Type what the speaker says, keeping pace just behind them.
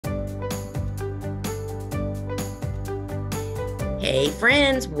Hey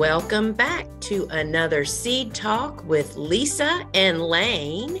friends, welcome back to another Seed Talk with Lisa and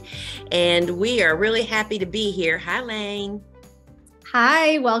Layne. And we are really happy to be here. Hi, Layne.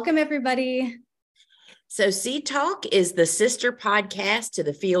 Hi, welcome everybody. So Seed Talk is the sister podcast to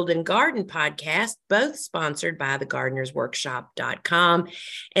the Field and Garden podcast, both sponsored by thegardenersworkshop.com.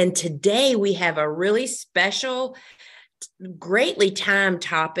 And today we have a really special, greatly timed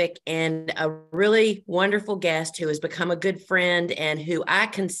topic and a really wonderful guest who has become a good friend and who I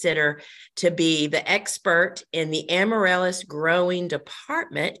consider to be the expert in the Amaryllis growing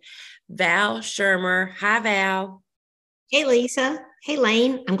department, Val Schirmer. Hi, Val. Hey, Lisa. Hey,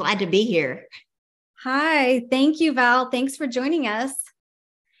 Layne. I'm glad to be here. Hi, thank you, Val. Thanks for joining us.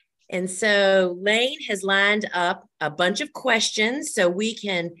 And so Layne has lined up a bunch of questions so we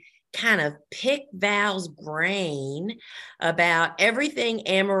can kind of pick Val's brain about everything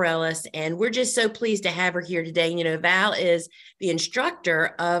Amaryllis. And we're just so pleased to have her here today. You know, Val is the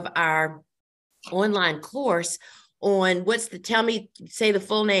instructor of our online course on say the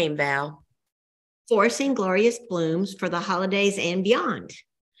full name, Val. Forcing Glorious Blooms for the Holidays and Beyond.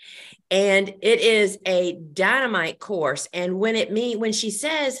 And it is a dynamite course. And when she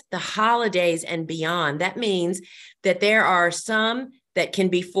says the holidays and beyond, that means that there are some that can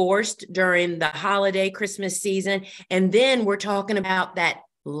be forced during the holiday Christmas season. And then we're talking about that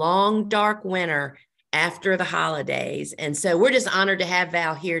long, dark winter after the holidays. And so we're just honored to have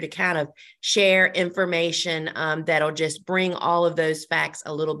Val here to kind of share information that'll just bring all of those facts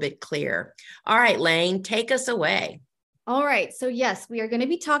a little bit clearer. All right, Layne, take us away. All right. So yes, we are going to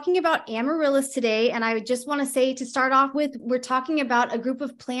be talking about Amaryllis today. And I just want to say to start off with, we're talking about a group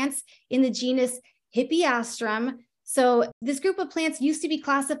of plants in the genus Hippeastrum. So this group of plants used to be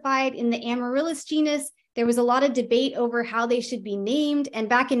classified in the Amaryllis genus. There was a lot of debate over how they should be named. And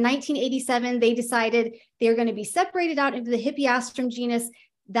back in 1987, they decided they're going to be separated out into the Hippeastrum genus.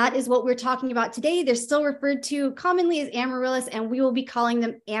 That is what we're talking about today. They're still referred to commonly as Amaryllis, and we will be calling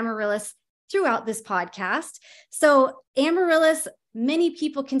them Amaryllis throughout this podcast. So Amaryllis, many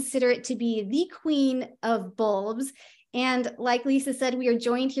people consider it to be the queen of bulbs. And like Lisa said, we are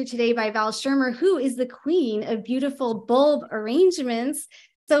joined here today by Val Schirmer, who is the queen of beautiful bulb arrangements.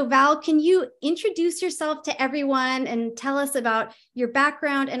 So Val, can you introduce yourself to everyone and tell us about your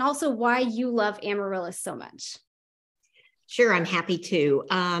background and also why you love Amaryllis so much? Sure, I'm happy to.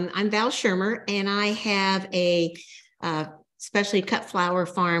 I'm Val Schirmer, and I have a specially cut flower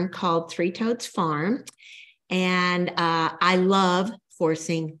farm called Three Toads Farm. And I love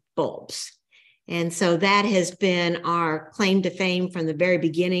forcing bulbs. And so that has been our claim to fame from the very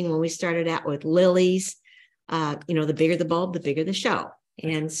beginning when we started out with lilies. The bigger the bulb, the bigger the show.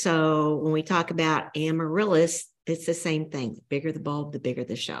 And so when we talk about Amaryllis, it's the same thing. The bigger the bulb, the bigger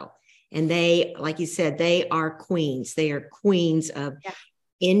the show. And they, like you said, they are queens. They are queens of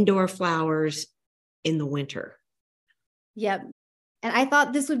indoor flowers in the winter. Yep. And I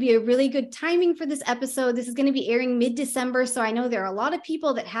thought this would be a really good timing for this episode. This is going to be airing mid-December. So I know there are a lot of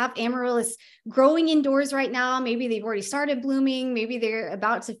people that have Amaryllis growing indoors right now. Maybe they've already started blooming. Maybe they're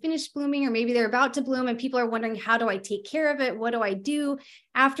about to finish blooming, or maybe they're about to bloom. And people are wondering, how do I take care of it? What do I do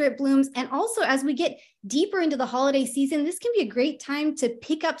after it blooms? And also, as we get deeper into the holiday season, this can be a great time to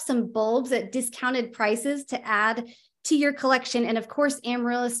pick up some bulbs at discounted prices to add to your collection. And of course,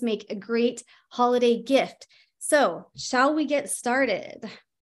 Amaryllis make a great holiday gift. So shall we get started?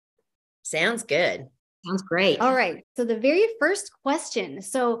 Sounds good. Sounds great. All right. So the very first question.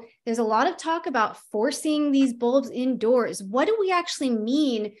 So there's a lot of talk about forcing these bulbs indoors. What do we actually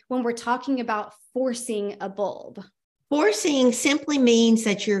mean when we're talking about forcing a bulb? Forcing simply means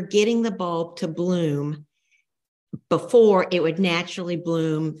that you're getting the bulb to bloom before it would naturally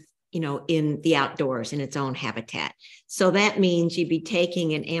bloom, in the outdoors in its own habitat. So that means you'd be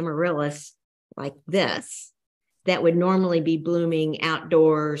taking an Amaryllis like this that would normally be blooming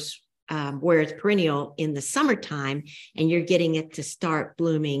outdoors where it's perennial in the summertime, and you're getting it to start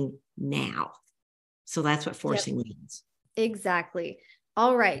blooming now. So that's what forcing means. Exactly.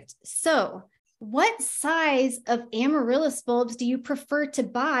 All right. So what size of Amaryllis bulbs do you prefer to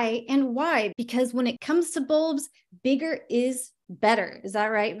buy, and why? Because when it comes to bulbs, bigger is better. Is that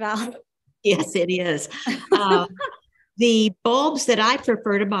right, Val? Yes, it is. The bulbs that I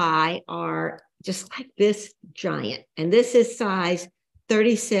prefer to buy are just like this giant. And this is size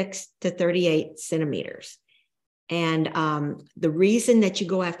 36 to 38 centimeters. And the reason that you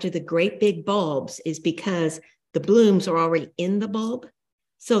go after the great big bulbs is because the blooms are already in the bulb.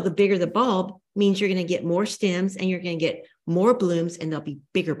 So the bigger the bulb means you're going to get more stems and you're going to get more blooms, and there'll be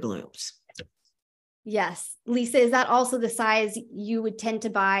bigger blooms. Yes. Lisa, is that also the size you would tend to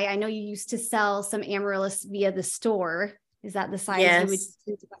buy? I know you used to sell some Amaryllis via the store. Is that the size you would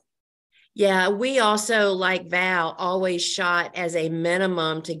Yes. Yeah, we also, like Val, always shot as a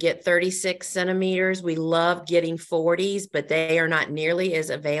minimum to get 36 centimeters. We love getting 40s, but they are not nearly as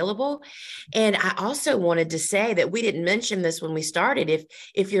available. And I also wanted to say that we didn't mention this when we started.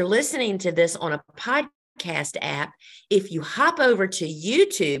 If you're listening to this on a podcast app, if you hop over to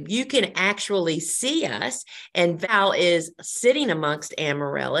YouTube, you can actually see us. And Val is sitting amongst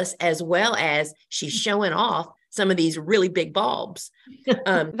Amaryllis, as well as she's showing off some of these really big bulbs.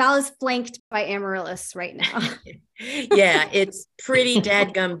 Val is flanked by Amaryllis right now. Yeah, it's pretty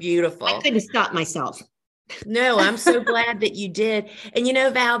dadgum beautiful. I couldn't stop myself. No, I'm so glad that you did. And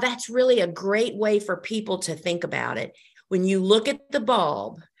Val, that's really a great way for people to think about it. When you look at the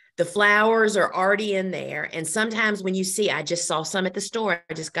bulb, the flowers are already in there. And sometimes when you see, I just saw some at the store.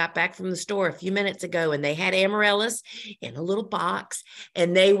 I just got back from the store a few minutes ago, and they had Amaryllis in a little box,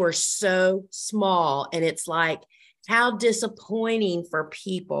 and they were so small. And it's like, how disappointing for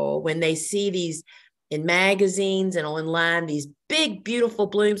people when they see these in magazines and online, these big, beautiful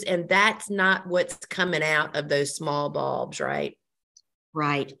blooms. And that's not what's coming out of those small bulbs, right?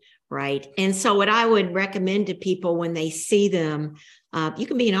 Right. And so what I would recommend to people when they see them, you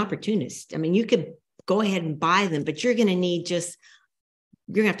can be an opportunist. I mean, you could go ahead and buy them, but you're going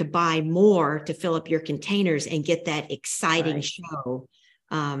to have to buy more to fill up your containers and get that exciting show.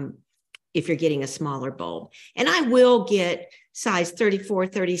 If you're getting a smaller bulb. And I will get size 34,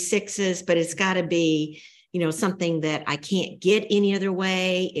 36s, but it's got to be, something that I can't get any other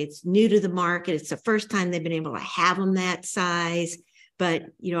way. It's new to the market. It's the first time they've been able to have them that size. But,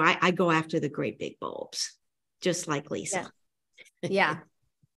 I go after the great big bulbs, just like Lisa. Yeah.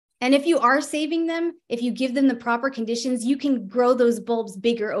 And if you are saving them, if you give them the proper conditions, you can grow those bulbs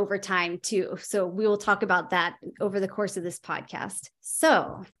bigger over time too. So we will talk about that over the course of this podcast.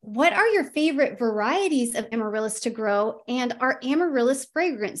 So what are your favorite varieties of Amaryllis to grow, and are Amaryllis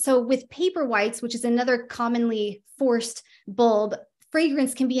fragrant? So with paper whites, which is another commonly forced bulb,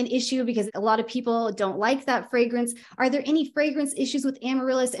 fragrance can be an issue because a lot of people don't like that fragrance. Are there any fragrance issues with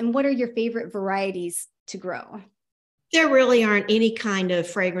Amaryllis, and what are your favorite varieties to grow? There really aren't any kind of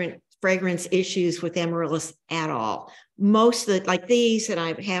fragrance issues with Amaryllis at all. Most of the, like these that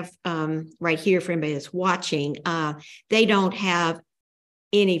I have right here for anybody that's watching, they don't have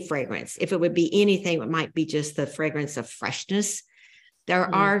any fragrance. If it would be anything, it might be just the fragrance of freshness.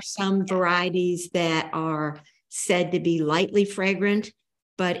 There are some varieties that are said to be lightly fragrant,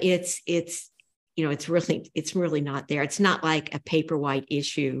 but it's really not there. It's not like a paper white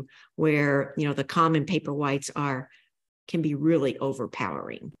issue where, the common paper whites can be really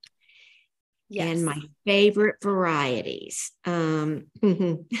overpowering. Yes. And my favorite varieties. Hard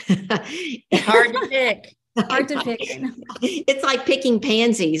to pick. It's like picking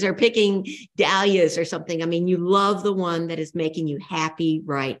pansies or picking dahlias or something. I mean, you love the one that is making you happy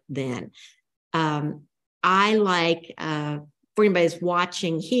right then. I like, for anybody that's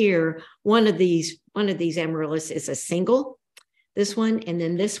watching here, one of these Amaryllis is a single, this one, and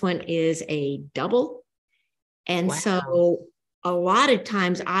then this one is a double. And so a lot of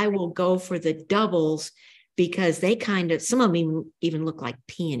times I will go for the doubles because they some of them even look like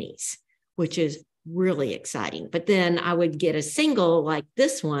peonies, which is really exciting. But then I would get a single like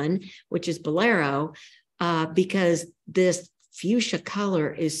this one, which is Bolero, because this fuchsia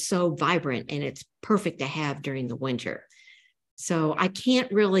color is so vibrant and it's perfect to have during the winter. So I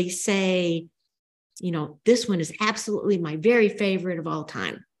can't really say, this one is absolutely my very favorite of all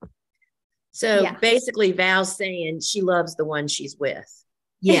time. So basically Val's saying she loves the one she's with.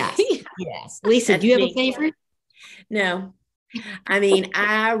 Yes. Yes. Lisa, do you have a favorite? No. I mean,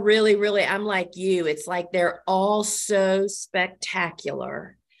 I really, I'm like you. It's like they're all so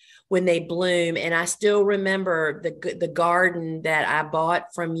spectacular when they bloom. And I still remember the garden that I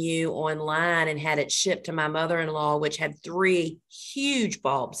bought from you online and had it shipped to my mother-in-law, which had 3 huge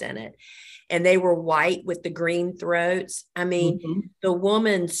bulbs in it. And they were white with the green throats. I mean, the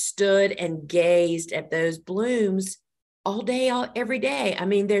woman stood and gazed at those blooms all day, every day. I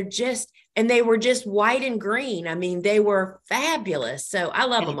mean, they were just white and green. I mean, they were fabulous. So I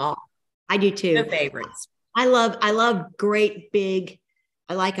love them all. I do too. No favorites. I love great big,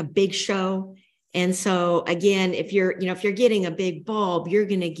 I like a big show. And so again, if you're getting a big bulb, you're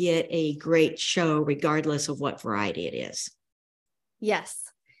going to get a great show regardless of what variety it is. Yes.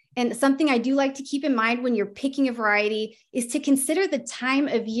 And something I do like to keep in mind when you're picking a variety is to consider the time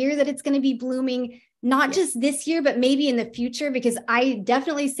of year that it's going to be blooming. not just this year, but maybe in the future, because I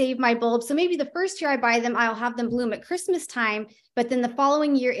definitely save my bulbs. So maybe the first year I buy them, I'll have them bloom at Christmas time, but then the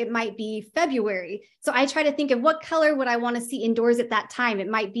following year it might be February. So I try to think of what color would I want to see indoors at that time. It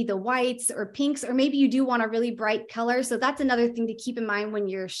might be the whites or pinks, or maybe you do want a really bright color. So that's another thing to keep in mind when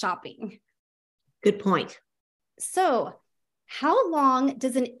you're shopping. Good point. So how long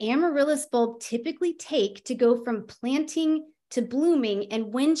does an amaryllis bulb typically take to go from planting to blooming?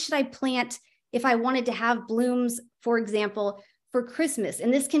 And when should I plant if I wanted to have blooms, for example, for Christmas?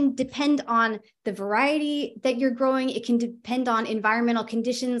 And this can depend on the variety that you're growing. It can depend on environmental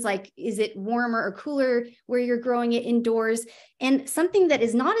conditions, like is it warmer or cooler where you're growing it indoors? And something that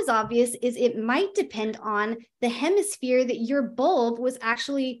is not as obvious is it might depend on the hemisphere that your bulb was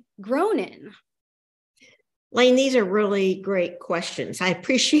actually grown in. Layne, these are really great questions. I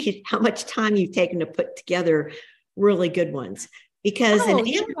appreciate how much time you've taken to put together really good ones, because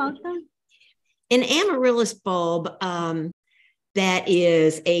you're welcome. An amaryllis bulb that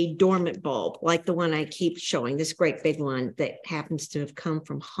is a dormant bulb, like the one I keep showing, this great big one that happens to have come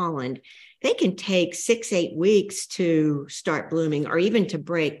from Holland, they can take 6-8 weeks to start blooming or even to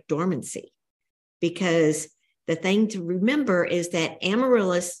break dormancy. Because the thing to remember is that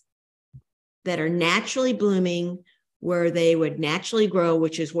amaryllis that are naturally blooming where they would naturally grow,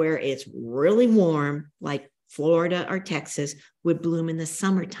 which is where it's really warm, like Florida or Texas, would bloom in the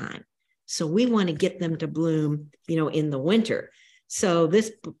summertime. So we want to get them to bloom, in the winter. So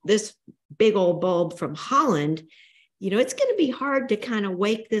this big old bulb from Holland, it's going to be hard to kind of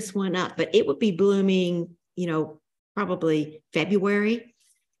wake this one up, but it would be blooming, probably February,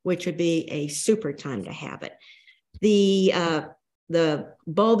 which would be a super time to have it. The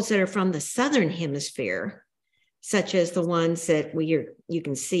bulbs that are from the southern hemisphere, such as the ones that you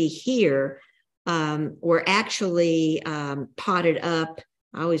can see here, were actually potted up.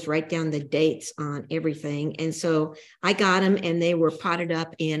 I always write down the dates on everything. And so I got them and they were potted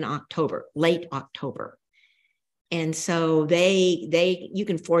up in October, late October. And so you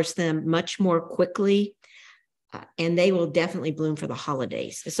can force them much more quickly and they will definitely bloom for the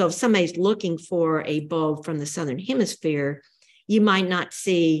holidays. So if somebody's looking for a bulb from the southern hemisphere, you might not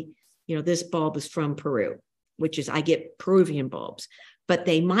see, this bulb is from Peru, which is, I get Peruvian bulbs, but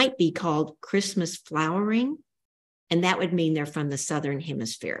they might be called Christmas flowering. And that would mean they're from the southern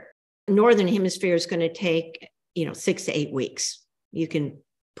hemisphere. Northern hemisphere is going to take, 6 to 8 weeks. You can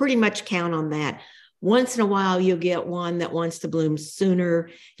pretty much count on that. Once in a while, you'll get one that wants to bloom sooner.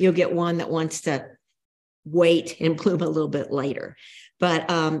 You'll get one that wants to wait and bloom a little bit later. But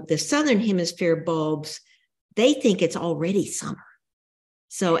the southern hemisphere bulbs, they think it's already summer.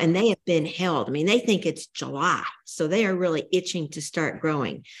 So, and they have been held. I mean, they think it's July. So they are really itching to start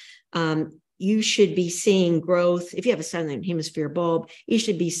growing. You should be seeing growth. If you have a southern hemisphere bulb, you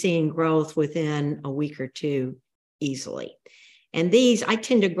should be seeing growth within a week or two easily. And these, I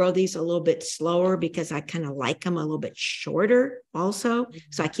tend to grow these a little bit slower because I kind of like them a little bit shorter also.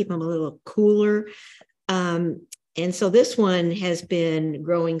 So I keep them a little cooler. And so this one has been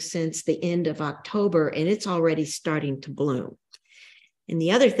growing since the end of October and it's already starting to bloom. And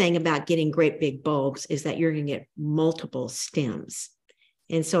the other thing about getting great big bulbs is that you're going to get multiple stems.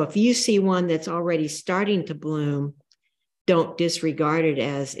 And so if you see one that's already starting to bloom, don't disregard it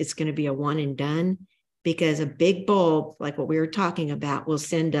as it's going to be a one and done, because a big bulb, like what we were talking about, will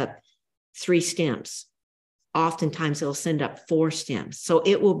send up 3 stems. Oftentimes it'll send up 4 stems. So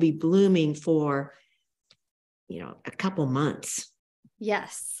it will be blooming for, a couple months.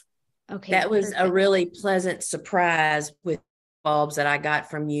 Yes. Okay. That was a really pleasant surprise with bulbs that I got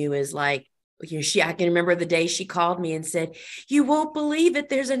from you, is like, I can remember the day she called me and said, "You won't believe it,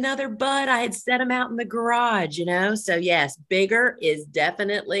 there's another bud. I had set them out in the garage," So yes, bigger is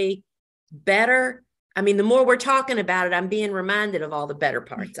definitely better. I mean, the more we're talking about it, I'm being reminded of all the better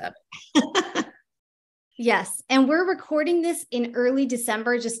parts of it. Yes. And we're recording this in early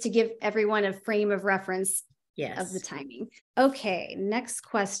December, just to give everyone a frame of reference of the timing. Okay. Next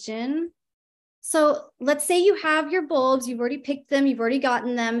question. So let's say you have your bulbs, you've already picked them, you've already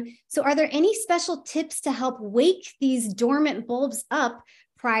gotten them. So are there any special tips to help wake these dormant bulbs up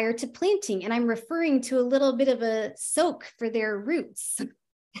prior to planting? And I'm referring to a little bit of a soak for their roots.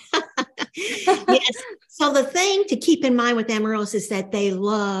 Yes. So the thing to keep in mind with amaryllis is that they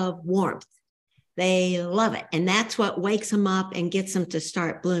love warmth. They love it. And that's what wakes them up and gets them to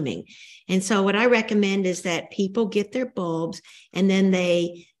start blooming. And so what I recommend is that people get their bulbs and then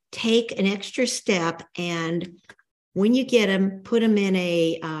they take an extra step, and when you get them, put them in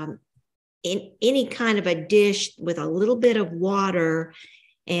in any kind of a dish with a little bit of water.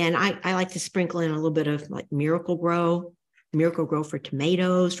 And I like to sprinkle in a little bit of like Miracle Grow Miracle Grow for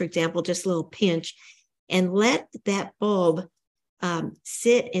tomatoes, for example, just a little pinch, and let that bulb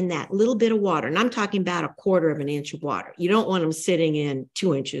sit in that little bit of water. And I'm talking about 1/4 of an inch of water. You don't want them sitting in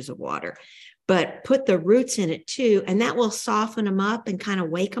 2 inches of water, but put the roots in it too. And that will soften them up and kind of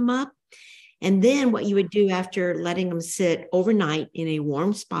wake them up. And then what you would do after letting them sit overnight in a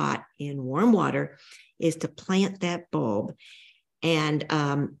warm spot in warm water is to plant that bulb and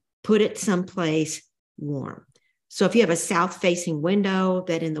put it someplace warm. So if you have a south-facing window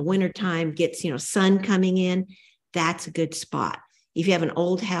that in the wintertime gets, sun coming in, that's a good spot. If you have an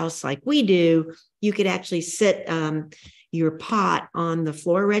old house like we do, you could actually sit your pot on the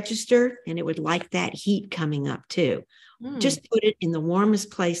floor register and it would like that heat coming up too. Just put it in the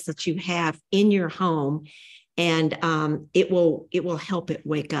warmest place that you have in your home, and it will help it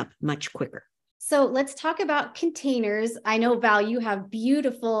wake up much quicker. So let's talk about containers. I know, Val, you have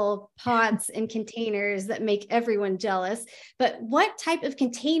beautiful pots and containers that make everyone jealous, but what type of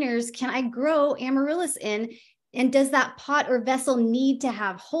containers can I grow amaryllis in? And does that pot or vessel need to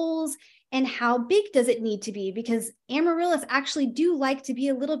have holes? And how big does it need to be? Because amaryllis actually do like to be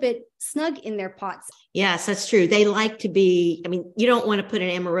a little bit snug in their pots. Yes, that's true. They like to be, you don't want to put an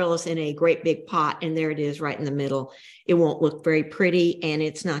amaryllis in a great big pot and there it is right in the middle. It won't look very pretty and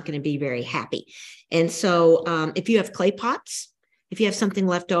it's not going to be very happy. And so if you have clay pots, if you have something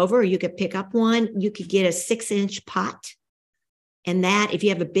left over, you could pick up one, you could get a 6-inch pot. And that, if you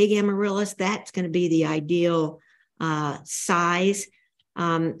have a big amaryllis, that's going to be the ideal size.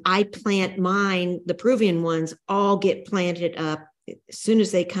 I plant mine, the Peruvian ones all get planted up as soon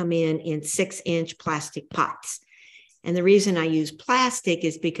as they come in 6-inch plastic pots. And the reason I use plastic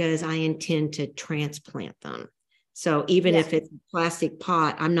is because I intend to transplant them. So even if it's a plastic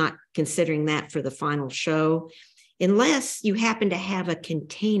pot, I'm not considering that for the final show, unless you happen to have a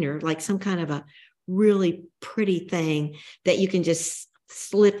container, like some kind of a really pretty thing that you can just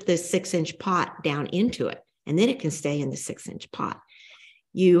slip the 6-inch pot down into it, and then it can stay in the 6-inch pot.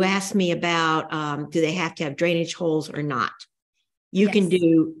 You asked me about, do they have to have drainage holes or not? You can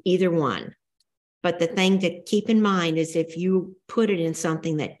do either one. But the thing to keep in mind is if you put it in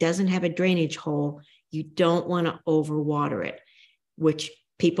something that doesn't have a drainage hole, you don't want to overwater it, which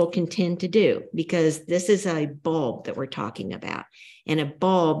people can tend to do because this is a bulb that we're talking about. And a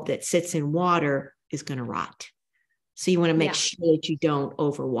bulb that sits in water is going to rot. So you want to make sure that you don't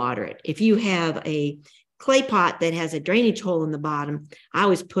overwater it. If you have a clay pot that has a drainage hole in the bottom, I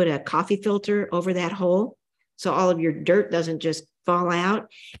always put a coffee filter over that hole so all of your dirt doesn't just fall out.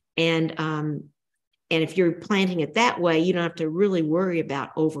 And if you're planting it that way, you don't have to really worry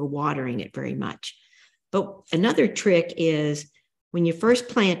about overwatering it very much. But another trick is when you first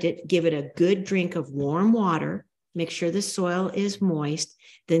plant it, give it a good drink of warm water, make sure the soil is moist,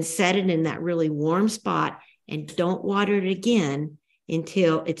 then set it in that really warm spot and don't water it again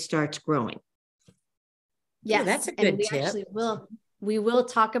until it starts growing. Yes, that's a good tip. Actually we will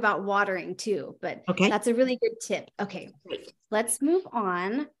talk about watering too, but that's a really good tip. Okay, let's move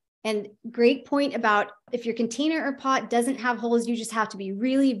on. And great point about if your container or pot doesn't have holes, you just have to be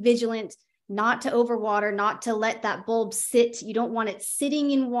really vigilant not to overwater, not to let that bulb sit. You don't want it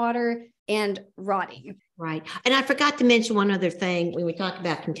sitting in water and rotting. Right. And I forgot to mention one other thing when we talk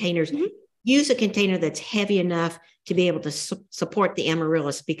about containers. Use a container that's heavy enough to be able to support the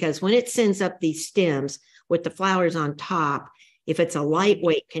amaryllis, because when it sends up these stems with the flowers on top, if it's a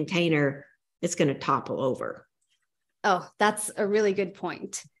lightweight container, it's going to topple over. Oh, that's a really good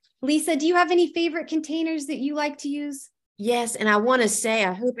point. Lisa, do you have any favorite containers that you like to use? Yes. And I want to say,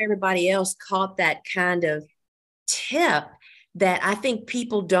 I hope everybody else caught that kind of tip that I think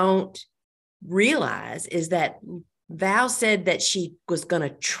people don't realize is that Val said that she was going to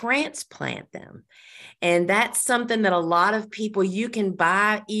transplant them. And that's something that a lot of people, you can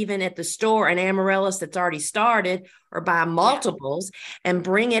buy even at the store, an amaryllis that's already started, or buy multiples and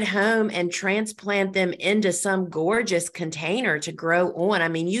bring it home and transplant them into some gorgeous container to grow on. I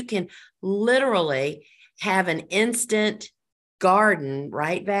mean, you can literally have an instant garden,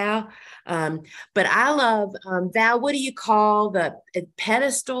 right, Val? But I love, Val, what do you call the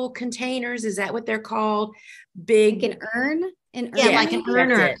pedestal containers? Is that what they're called? Big. Like an urn? Like an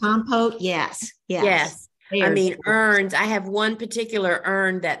urn or a compote. Yes. I mean, urns. I have one particular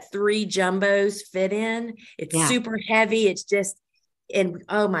urn that 3 jumbos fit in. It's super heavy. It's just, and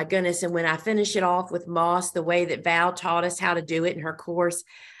oh my goodness. And when I finish it off with moss, the way that Val taught us how to do it in her course,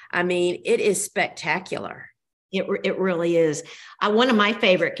 I mean, it is spectacular. It really is. One of my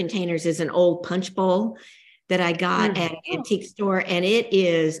favorite containers is an old punch bowl that I got at an antique store. And it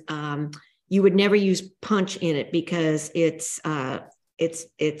is, you would never use punch in it because it's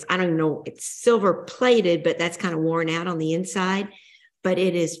I don't know, it's silver plated, but that's kind of worn out on the inside. But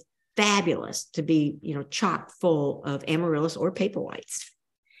it is fabulous to be, chock full of amaryllis or paper whites.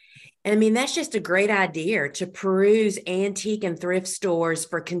 I mean, that's just a great idea to peruse antique and thrift stores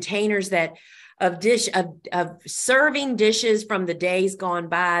for containers that of serving dishes from the days gone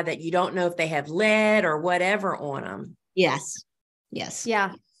by that you don't know if they have lead or whatever on them. Yes.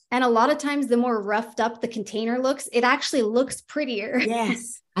 Yeah. And a lot of times the more roughed up the container looks, it actually looks prettier.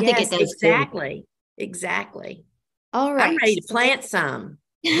 Yes. I think it does exactly. Too. Exactly. All right. I'm ready to plant some.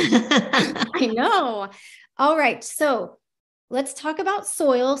 I know. All right. So let's talk about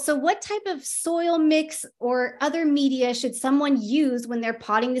soil. So what type of soil mix or other media should someone use when they're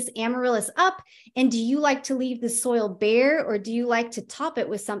potting this amaryllis up? And do you like to leave the soil bare, or do you like to top it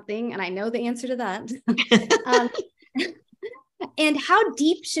with something? And I know the answer to that. And how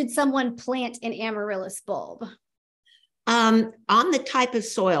deep should someone plant an amaryllis bulb? On the type of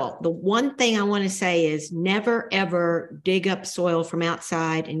soil, the one thing I want to say is never, ever dig up soil from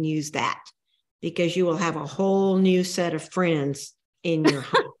outside and use that, because you will have a whole new set of friends in your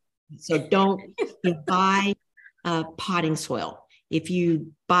home. So don't buy potting soil. If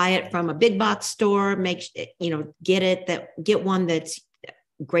you buy it from a big box store, get one that's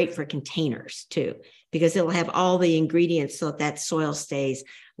great for containers too, because it'll have all the ingredients so that soil stays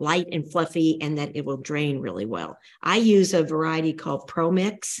light and fluffy and that it will drain really well. I use a variety called Pro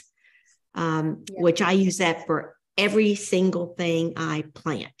Mix, which I use that for every single thing I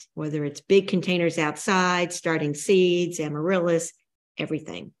plant, whether it's big containers outside, starting seeds, amaryllis,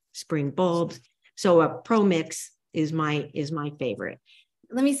 everything, spring bulbs. So a Pro Mix is my favorite.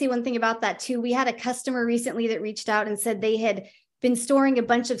 Let me say one thing about that too. We had a customer recently that reached out and said they had been storing a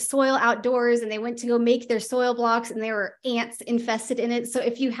bunch of soil outdoors and they went to go make their soil blocks and there were ants infested in it. So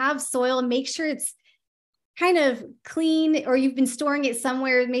if you have soil, make sure it's kind of clean, or you've been storing it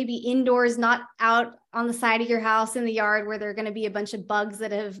somewhere, maybe indoors, not out on the side of your house in the yard where there are going to be a bunch of bugs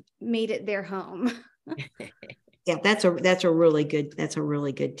that have made it their home. Yeah, that's a really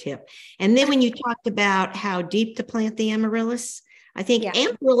good tip. And then when you talked about how deep to plant the amaryllis, I think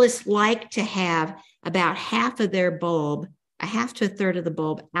amaryllis like to have about half of their bulb, a half to a third of the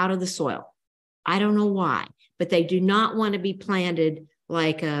bulb out of the soil. I don't know why, but they do not want to be planted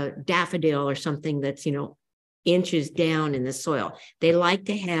like a daffodil or something that's, inches down in the soil. They like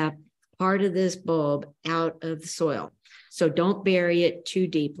to have part of this bulb out of the soil. So don't bury it too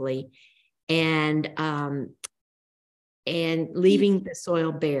deeply, and leaving the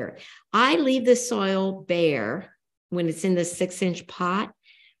soil bare. I leave the soil bare when it's in the 6-inch pot,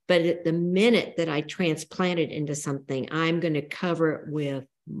 but at the minute that I transplant it into something, I'm going to cover it with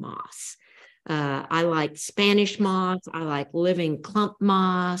moss. I like Spanish moss. I like living clump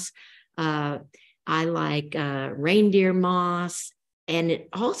moss. I like reindeer moss. And it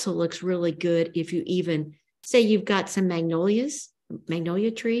also looks really good if you even say you've got some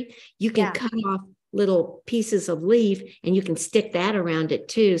magnolia tree, you can cut off little pieces of leaf and you can stick that around it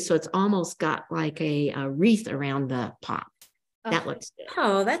too. So it's almost got like a wreath around the pot. That looks good.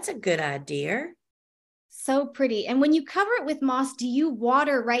 Oh, that's a good idea. So pretty. And when you cover it with moss, do you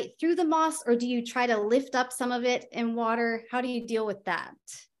water right through the moss, or do you try to lift up some of it and water? How do you deal with that?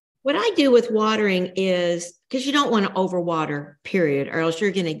 What I do with watering is, because you don't want to overwater, period, or else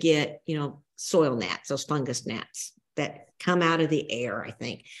you're going to get, soil gnats, those fungus gnats that come out of the air, I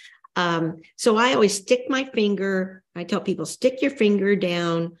think. So I always stick my finger. I tell people, stick your finger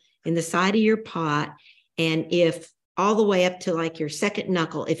down in the side of your pot. And if all the way up to like your second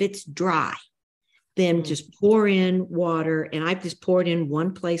knuckle, if it's dry, then just pour in water. And I just pour it in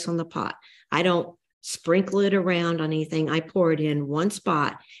one place on the pot. I don't sprinkle it around on anything. I pour it in one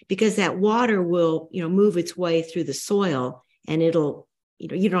spot, because that water will, move its way through the soil, and it'll,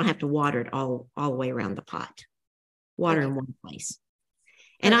 you don't have to water it all the way around the pot. Water in one place.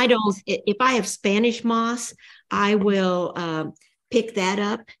 And I don't, if I have Spanish moss, I will pick that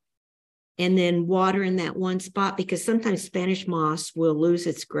up and then water in that one spot, because sometimes Spanish moss will lose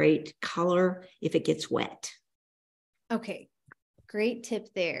its great color if it gets wet. Okay, great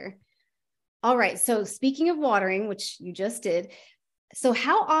tip there. All right, so speaking of watering, which you just did, so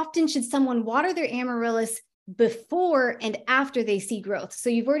how often should someone water their amaryllis before and after they see growth? So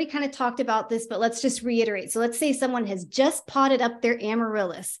you've already kind of talked about this, but let's just reiterate. So let's say someone has just potted up their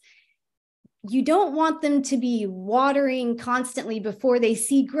amaryllis. You don't want them to be watering constantly before they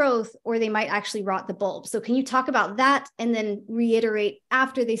see growth, or they might actually rot the bulb. So can you talk about that and then reiterate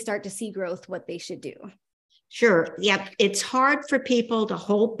after they start to see growth what they should do? Sure. Yeah. It's hard for people to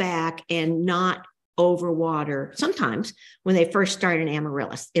hold back and not overwater sometimes when they first start an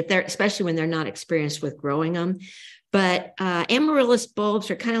amaryllis, especially when they're not experienced with growing them. But Amaryllis bulbs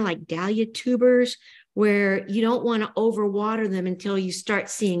are kind of like dahlia tubers, where you don't want to overwater them until you start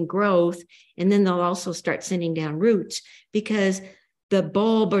seeing growth. And then they'll also start sending down roots, because the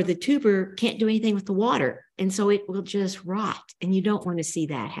bulb or the tuber can't do anything with the water. And so it will just rot. And you don't want to see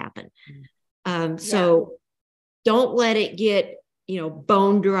that happen. So don't let it get,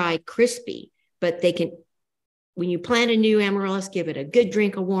 bone dry, crispy, but they can, when you plant a new amaryllis, give it a good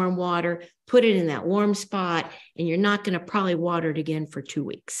drink of warm water, put it in that warm spot, and you're not going to probably water it again for 2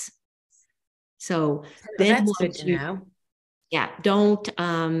 weeks. So then that's good to know.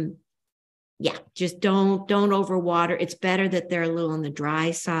 Just don't overwater. It's better that they're a little on the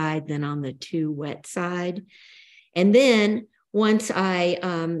dry side than on the too wet side. And then once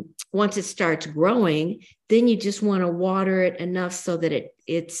it starts growing, then you just want to water it enough so that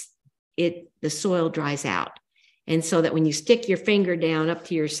the soil dries out. And so that when you stick your finger down up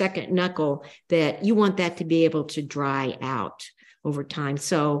to your second knuckle, that you want that to be able to dry out over time.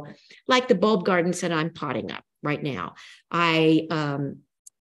 So like the bulb gardens that I'm potting up right now, I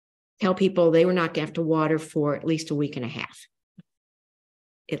tell people they were not going to have to water for at least a week and a half,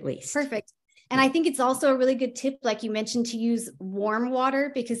 at least. Perfect. And I think it's also a really good tip, like you mentioned, to use warm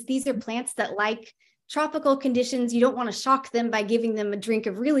water, because these are plants that like tropical conditions. You don't want to shock them by giving them a drink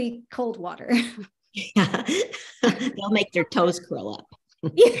of really cold water. Yeah. They'll make their toes curl up.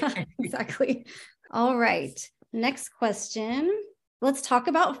 Yeah, exactly. All right. Next question. Let's talk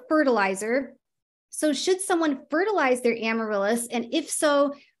about fertilizer. So should someone fertilize their amaryllis? And if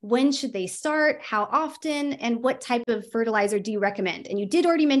so, when should they start? How often? And what type of fertilizer do you recommend? And you did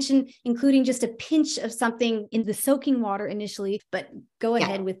already mention including just a pinch of something in the soaking water initially, but go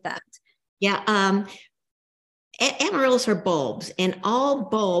ahead with that. Yeah. Amaryllis are bulbs, and all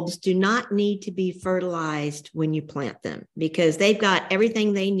bulbs do not need to be fertilized when you plant them, because they've got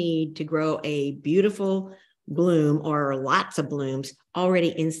everything they need to grow a beautiful bloom or lots of blooms already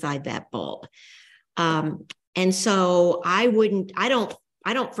inside that bulb. And so I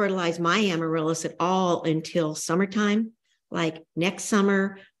don't fertilize my amaryllis at all until summertime. Like next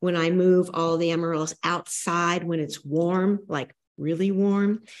summer, when I move all the amaryllis outside when it's warm, like really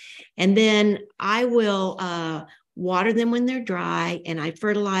warm. And then I will water them when they're dry, and I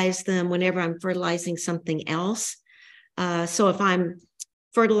fertilize them whenever I'm fertilizing something else. So if I'm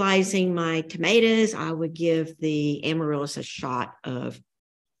fertilizing my tomatoes, I would give the amaryllis a shot of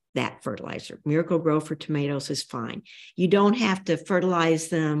that fertilizer. Miracle Grow for tomatoes is fine. You don't have to fertilize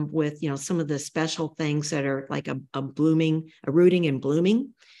them with, some of the special things that are like a rooting and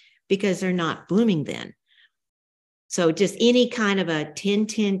blooming, because they're not blooming then. So just any kind of a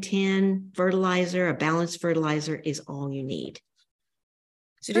 10-10-10 fertilizer, a balanced fertilizer is all you need.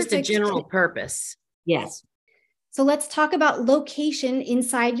 So just a general purpose. Yes. So let's talk about location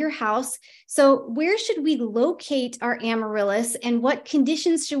inside your house. So where should we locate our amaryllis, and what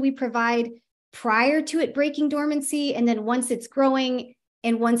conditions should we provide prior to it breaking dormancy, and then once it's growing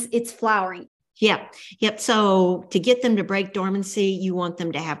and once it's flowering? Yep. So to get them to break dormancy, you want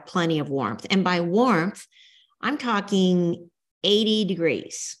them to have plenty of warmth. And by warmth, I'm talking 80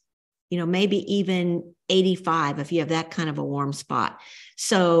 degrees, maybe even 85 if you have that kind of a warm spot.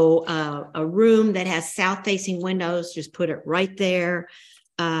 So a room that has south-facing windows, just put it right there,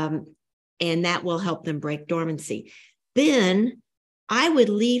 and that will help them break dormancy. Then I would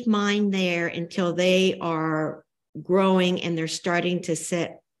leave mine there until they are growing and they're starting to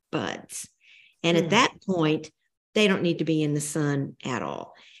set buds. And at that point, they don't need to be in the sun at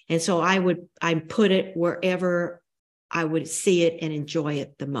all. And so I put it wherever I would see it and enjoy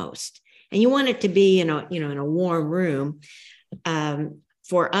it the most. And you want it to be in a warm room.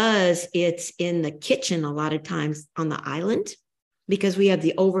 For us, it's in the kitchen a lot of times on the island, because we have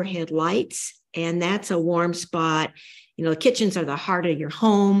the overhead lights, and that's a warm spot. The kitchens are the heart of your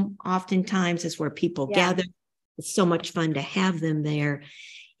home. Oftentimes it's where people gather. It's so much fun to have them there.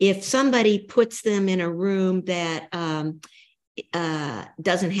 If somebody puts them in a room that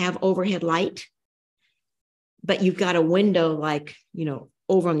doesn't have overhead light, but you've got a window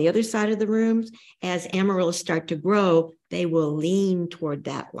over on the other side of the rooms, as amaryllis start to grow, they will lean toward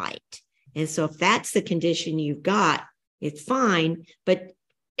that light. And so if that's the condition you've got, it's fine. But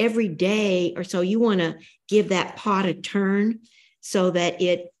every day or so, you want to give that pot a turn so that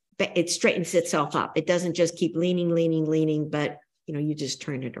it straightens itself up. It doesn't just keep leaning, but you just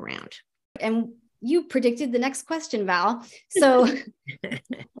turn it around. And you predicted the next question, Val. So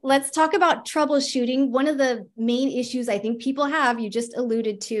let's talk about troubleshooting. One of the main issues I think people have, you just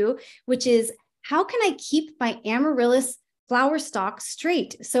alluded to, which is, how can I keep my amaryllis flower stalk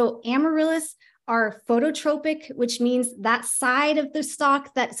straight? So amaryllis are phototropic, which means that side of the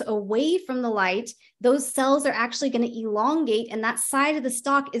stalk that's away from the light, those cells are actually going to elongate, and that side of the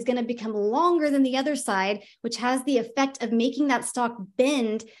stalk is going to become longer than the other side, which has the effect of making that stalk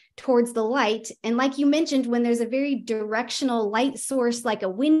bend towards the light. And like you mentioned, when there's a very directional light source, like a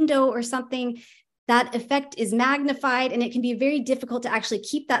window or something, that effect is magnified, and it can be very difficult to actually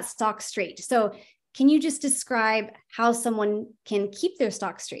keep that stalk straight. So can you just describe how someone can keep their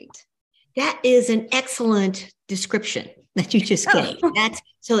stalk straight? That is an excellent description that you just gave. That's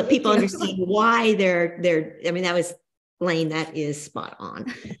so that people understand why they're, I mean, that was Layne, that is spot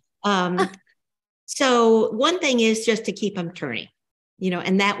on. So one thing is just to keep them turning,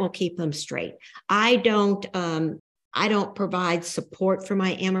 and that will keep them straight. I don't provide support for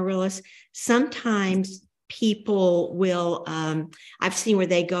my Amaryllis. Sometimes people will, I've seen where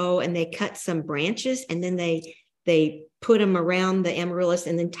they go and they cut some branches and then they put them around the Amaryllis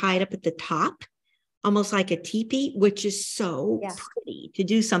and then tie it up at the top, almost like a teepee, which is so pretty to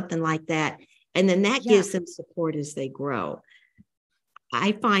do something like that. And then that gives them support as they grow.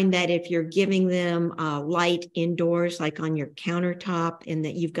 I find that if you're giving them light indoors, like on your countertop, and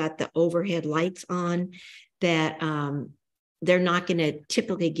that you've got the overhead lights on, that they're not going to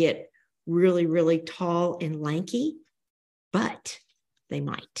typically get really, really tall and lanky, but they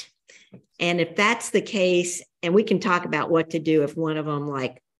might. And if that's the case, and we can talk about what to do if one of them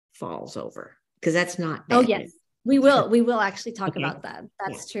like falls over, because that's not bad. Oh, yes, we will actually talk about that.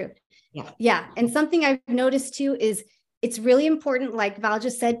 That's true. Yeah. And something I've noticed too is it's really important, like Val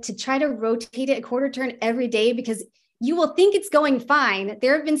just said, to try to rotate it a quarter turn every day, because you will think it's going fine.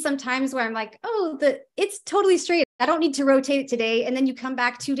 There have been some times where I'm like, oh, it's totally straight. I don't need to rotate it today. And then you come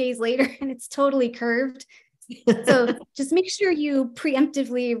back 2 days later and it's totally curved. So just make sure you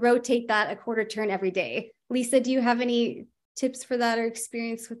preemptively rotate that a quarter turn every day. Lisa, do you have any tips for that or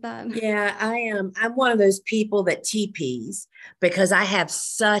experience with that? Yeah, I am. I'm one of those people that teepees because I have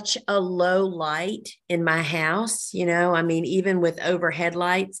such a low light in my house, I mean, even with overhead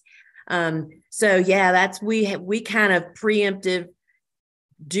lights. So yeah, we kind of preemptive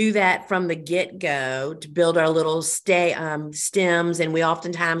do that from the get-go to build our little stems. And we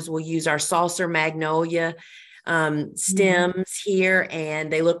oftentimes will use our saucer magnolia stems here,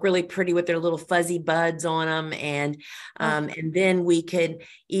 and they look really pretty with their little fuzzy buds on them. And then we could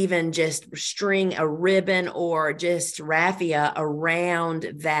even just string a ribbon or just raffia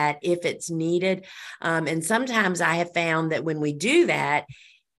around that if it's needed. And sometimes I have found that when we do that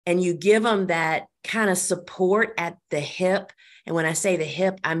and you give them that kind of support at the hip, and when I say the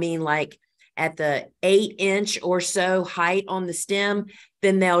hip, I mean like at the 8-inch or so height on the stem,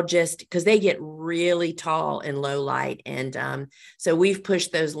 then they'll just, because they get really tall in low light. And so we've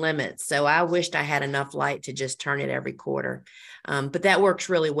pushed those limits. So I wished I had enough light to just turn it every quarter. But that works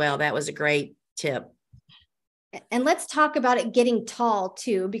really well. That was a great tip. And let's talk about it getting tall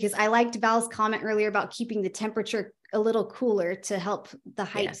too, because I liked Val's comment earlier about keeping the temperature a little cooler to help the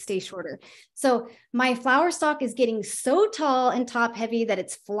height stay shorter. So my flower stalk is getting so tall and top heavy that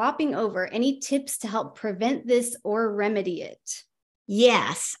it's flopping over. Any tips to help prevent this or remedy it?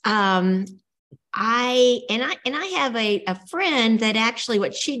 Yes. I have a friend that actually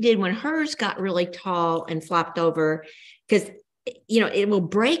what she did when hers got really tall and flopped over, because it will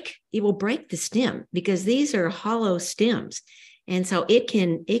break the stem, because these are hollow stems. And so it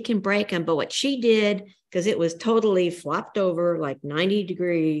can break them. But what she did, because it was totally flopped over like 90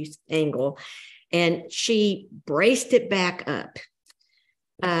 degrees angle, and she braced it back up.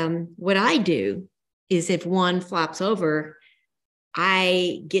 What I do is if one flops over,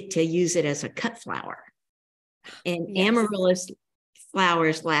 I get to use it as a cut flower. And Amaryllis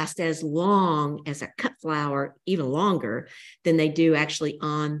flowers last as long as a cut flower, even longer than they do actually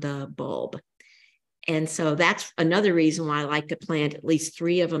on the bulb. And so that's another reason why I like to plant at least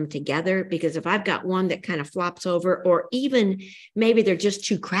 3 of them together, because if I've got one that kind of flops over, or even maybe they're just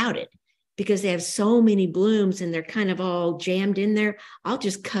too crowded because they have so many blooms and they're kind of all jammed in there, I'll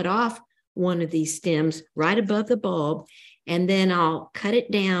just cut off one of these stems right above the bulb, and then I'll cut it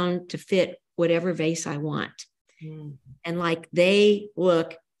down to fit whatever vase I want. And like they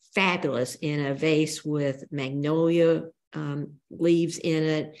look fabulous in a vase with magnolia leaves in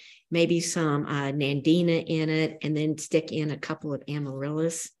it, maybe some nandina in it, and then stick in a couple of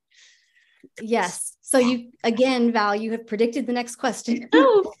amaryllis. Yes. So Val, you have predicted the next question.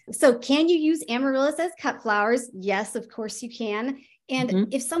 Oh. So can you use amaryllis as cut flowers? Yes, of course you can.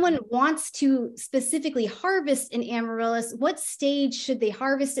 And if someone wants to specifically harvest an amaryllis, what stage should they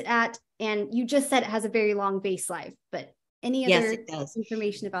harvest it at? And you just said it has a very long vase life, but any other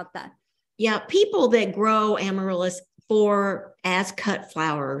information about that? Yeah, people that grow amaryllis as cut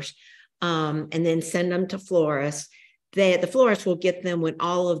flowers and then send them to florists. The florist will get them when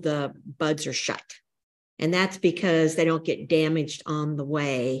all of the buds are shut. And that's because they don't get damaged on the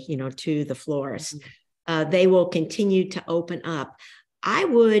way, to the florist. They will continue to open up. I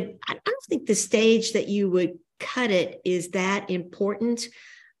don't think the stage that you would cut it is that important.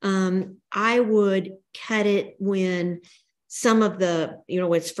 I would cut it when some of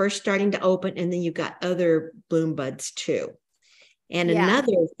when it's first starting to open, and then you've got other bloom buds too. And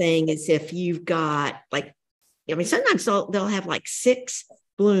another thing is if you've got sometimes they'll have like 6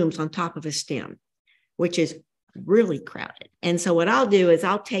 blooms on top of a stem, which is really crowded. And so what I'll do is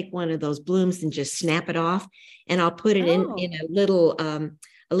I'll take one of those blooms and just snap it off, and I'll put it in a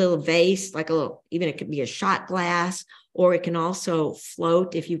little vase, even it could be a shot glass, or it can also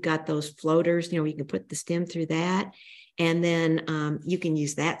float if you've got those floaters, you can put the stem through that. And then you can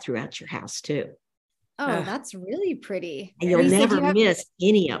use that throughout your house too. Oh, that's really pretty. And you'll never miss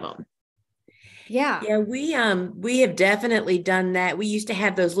any of them. Yeah. Yeah, we have definitely done that. We used to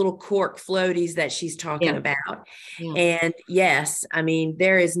have those little cork floaties that she's talking about. Yeah. And yes, I mean,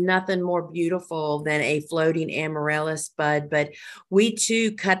 there is nothing more beautiful than a floating amaryllis bud, but we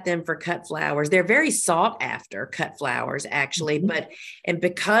too cut them for cut flowers. They're very sought after cut flowers actually, and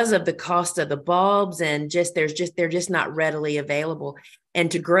because of the cost of the bulbs and they're just not readily available. And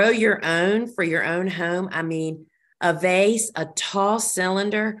to grow your own for your own home, I mean, a vase, a tall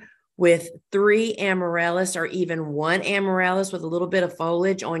cylinder with 3 amaryllis or even 1 amaryllis with a little bit of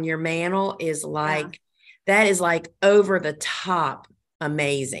foliage on your mantle is that is like over the top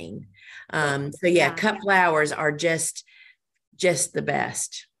amazing. Cut flowers are just the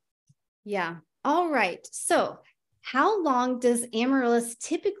best. Yeah. All right. So how long does amaryllis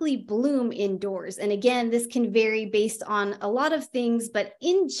typically bloom indoors? And again, this can vary based on a lot of things, but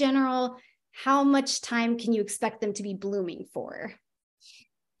in general, how much time can you expect them to be blooming for?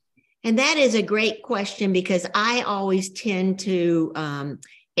 And that is a great question, because I always tend to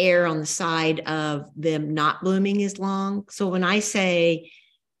err on the side of them not blooming as long. So when I say,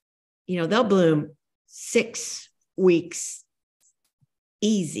 they'll bloom 6 weeks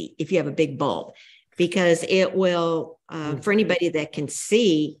easy if you have a big bulb, because it will, for anybody that can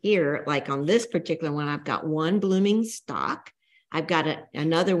see here, like on this particular one, I've got 1 blooming stalk. I've got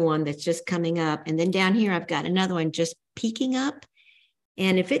another one that's just coming up. And then down here, I've got another one just peeking up.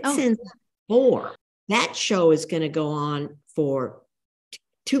 And if it sends 4, that show is going to go on for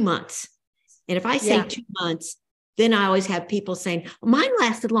 2 months. And if I say 2 months, then I always have people saying, mine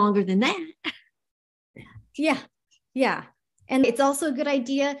lasted longer than that. Yeah. Yeah. And it's also a good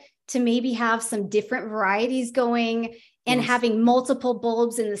idea to maybe have some different varieties going and having multiple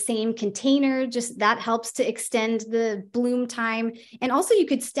bulbs in the same container. Just that helps to extend the bloom time. And also you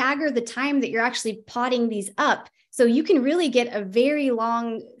could stagger the time that you're actually potting these up. So you can really get a very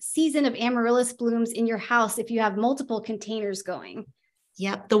long season of amaryllis blooms in your house if you have multiple containers going.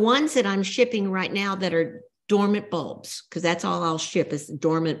 Yep. The ones that I'm shipping right now that are dormant bulbs, because that's all I'll ship is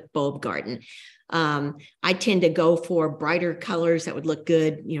dormant bulb garden. I tend to go for brighter colors that would look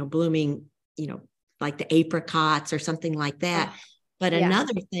good, blooming, like the apricots or something like that. But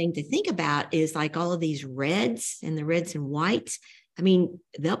another thing to think about is like all of these reds and the reds and whites. I mean,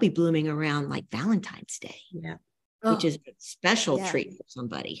 they'll be blooming around like Valentine's Day. Yeah. Which is a special treat for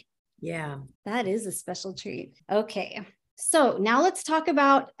somebody. Yeah. That is a special treat. Okay. So now let's talk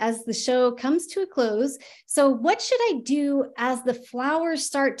about as the show comes to a close. So what should I do as the flowers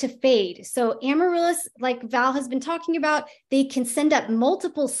start to fade? So amaryllis, like Val has been talking about, they can send up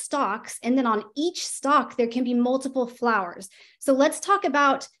multiple stalks, and then on each stalk, there can be multiple flowers. So let's talk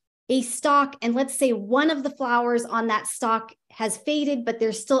about a stalk, and let's say one of the flowers on that stalk has faded, but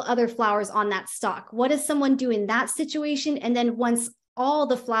there's still other flowers on that stalk. What does someone do in that situation? And then once all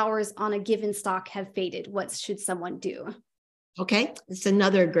the flowers on a given stalk have faded, what should someone do? Okay, it's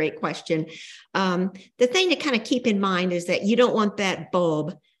another great question. The thing to kind of keep in mind is that you don't want that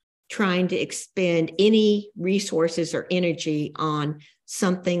bulb trying to expend any resources or energy on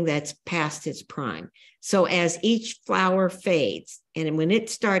something that's past its prime. So as each flower fades, and when it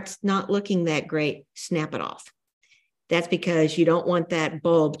starts not looking that great, snap it off. That's because you don't want that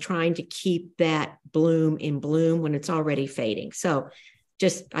bulb trying to keep that bloom in bloom when it's already fading. So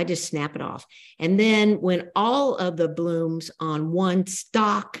I just snap it off. And then when all of the blooms on one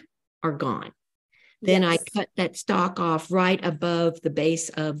stalk are gone, then I cut that stalk off right above the base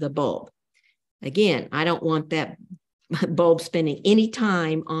of the bulb. Again, I don't want that bulb spending any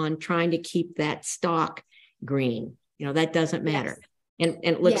time on trying to keep that stalk green. That doesn't matter. And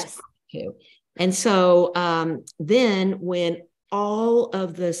it looks too. And so then when all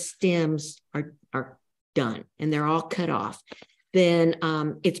of the stems are done and they're all cut off, then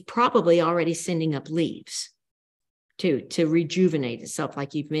it's probably already sending up leaves to rejuvenate itself,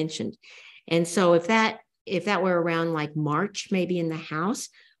 like you've mentioned. And so if that were around like March, maybe in the house,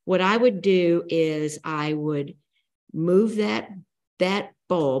 what I would do is I would move that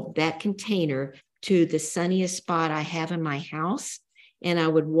bulb, that container, to the sunniest spot I have in my house. And I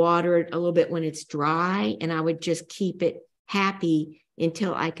would water it a little bit when it's dry. And I would just keep it happy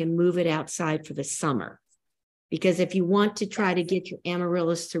until I can move it outside for the summer. Because if you want to try to get your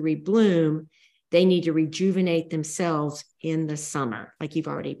amaryllis to rebloom, they need to rejuvenate themselves in the summer, like you've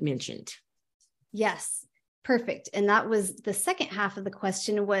already mentioned. Yes, perfect. And that was the second half of the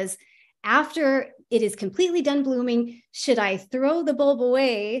question was, after it is completely done blooming, should I throw the bulb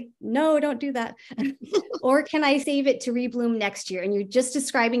away? No, don't do that. Or can I save it to rebloom next year? And you're just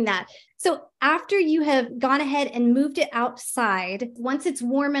describing that. So after you have gone ahead and moved it outside, once it's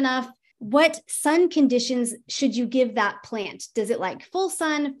warm enough, what sun conditions should you give that plant? Does it like full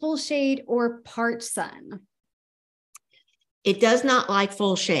sun, full shade, or part sun? It does not like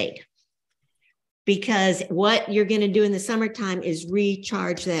full shade, because what you're going to do in the summertime is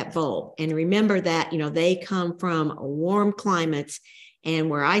recharge that bulb. And remember that, they come from warm climates, and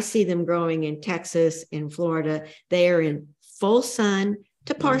where I see them growing in Texas, in Florida, they are in full sun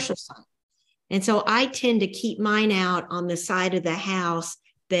to partial sun. And so I tend to keep mine out on the side of the house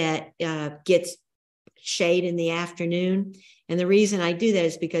that gets shade in the afternoon. And the reason I do that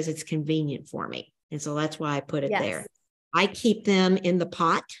is because it's convenient for me. And so that's why I put it there. I keep them in the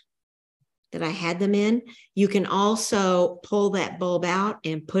pot that I had them in. You can also pull that bulb out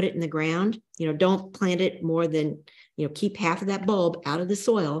and put it in the ground. Don't plant it more than, keep half of that bulb out of the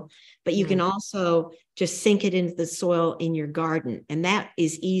soil, but you can also just sink it into the soil in your garden. And that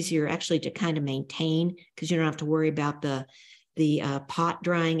is easier actually to kind of maintain, because you don't have to worry about the pot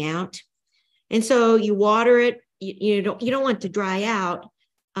drying out. And so you water it. You don't want it to dry out.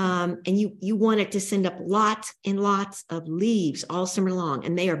 And you want it to send up lots and lots of leaves all summer long.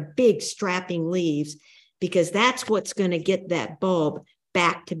 And they are big strapping leaves, because that's what's going to get that bulb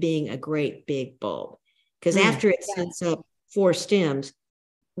back to being a great big bulb. Because after it sends up 4 stems,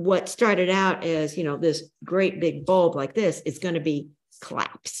 what started out as, this great big bulb like this is going to be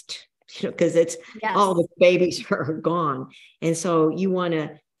collapsed, because it's all the babies are gone. And so you want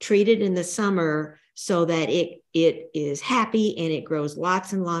to treat it in the summer so that it is happy and it grows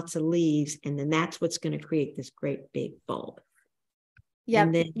lots and lots of leaves. And then that's what's going to create this great big bulb. Yeah.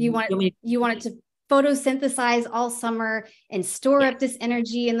 You want it to photosynthesize all summer and store up this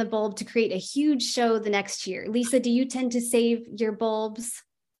energy in the bulb to create a huge show the next year. Lisa, do you tend to save your bulbs?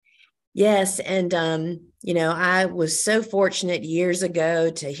 Yes. And, I was so fortunate years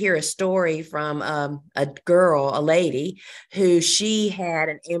ago to hear a story from a lady who she had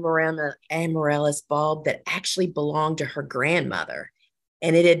an amaryllis bulb that actually belonged to her grandmother.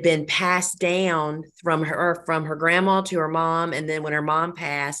 And it had been passed down from her grandma to her mom. And then when her mom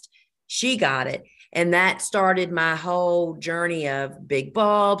passed, she got it. And that started my whole journey of big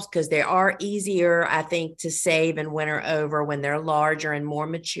bulbs, because they are easier, I think, to save and winter over when they're larger and more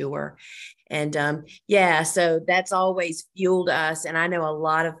mature. And so that's always fueled us. And I know a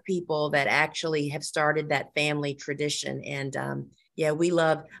lot of people that actually have started that family tradition. And we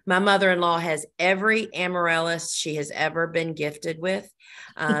love, my mother-in-law has every amaryllis she has ever been gifted with,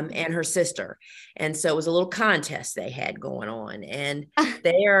 and her sister. And so it was a little contest they had going on. And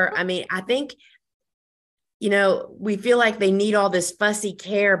I think, we feel like they need all this fussy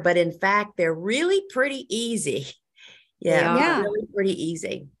care, but in fact, they're really pretty easy. Yeah. Really pretty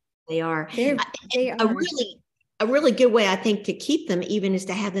easy. They are. They are. A really good way, I think, to keep them even is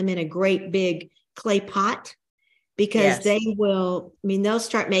to have them in a great big clay pot, because they'll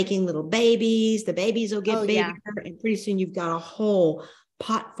start making little babies. The babies will get bigger, and pretty soon you've got a whole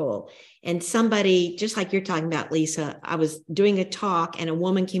pot full. And somebody, just like you're talking about, Lisa, I was doing a talk and a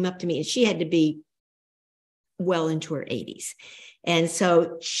woman came up to me, and she had to be well into her 80s. And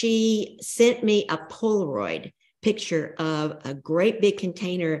so she sent me a Polaroid picture of a great big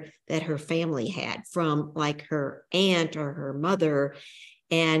container that her family had from like her aunt or her mother.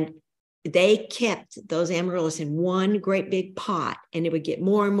 And they kept those amaryllis in one great big pot, and it would get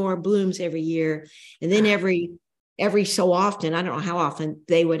more and more blooms every year. And then every so often, I don't know how often,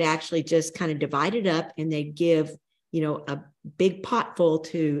 they would actually just kind of divide it up, and they'd give, a big pot full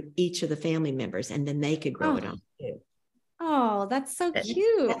to each of the family members, and then they could grow it on too. Oh, that's so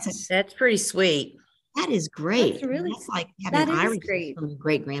cute. That's pretty sweet. That is great. That's like having Irish from a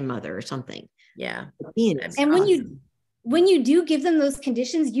great grandmother or something. Yeah. And when you do give them those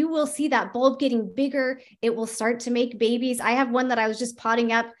conditions, you will see that bulb getting bigger. It will start to make babies. I have one that I was just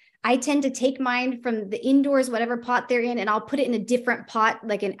potting up I tend to take mine from the indoors, whatever pot they're in, and I'll put it in a different pot,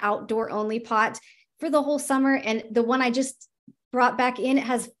 like an outdoor only pot for the whole summer. And the one I just brought back in, it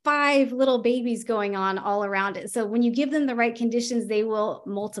has 5 little babies going on all around it. So when you give them the right conditions, they will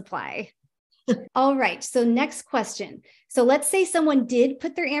multiply. All right. So next question. So let's say someone did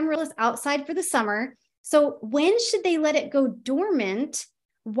put their amaryllis outside for the summer. So when should they let it go dormant?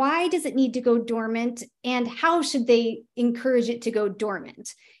 Why does it need to go dormant? And how should they encourage it to go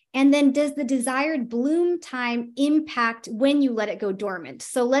dormant? And then does the desired bloom time impact when you let it go dormant?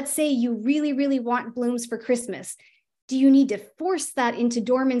 So let's say you really, really want blooms for Christmas. Do you need to force that into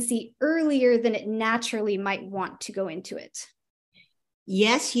dormancy earlier than it naturally might want to go into it?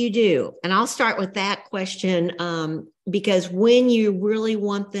 Yes, you do. And I'll start with that question because when you really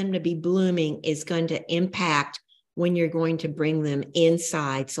want them to be blooming is going to impact when you're going to bring them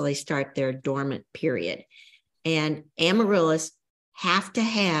inside so they start their dormant period. And amaryllis have to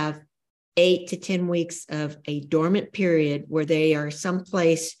have 8 to 10 weeks of a dormant period where they are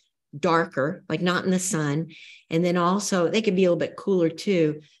someplace darker, like not in the sun. And then also they can be a little bit cooler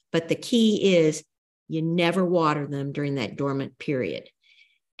too. But the key is you never water them during that dormant period.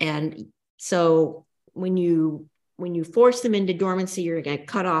 And so when you force them into dormancy, you're going to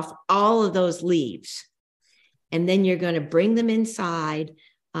cut off all of those leaves. And then you're going to bring them inside.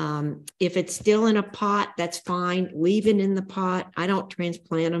 If it's still in a pot, that's fine. Leave it in the pot. I don't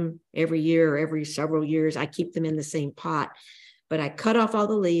transplant them every year or every several years. I keep them in the same pot. But I cut off all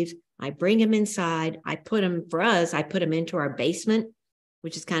the leaves. I bring them inside. I put them into our basement,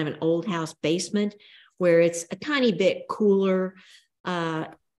 which is kind of an old house basement where it's a tiny bit cooler.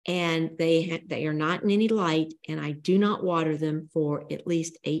 And they are not in any light. And I do not water them for at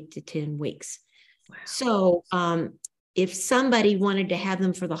least 8 to 10 weeks. Wow. So if somebody wanted to have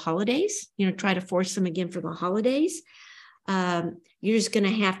them for the holidays, try to force them again for the holidays, you're just going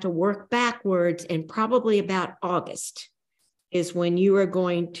to have to work backwards. And probably about August is when you are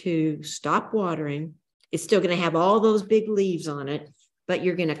going to stop watering. It's still going to have all those big leaves on it, but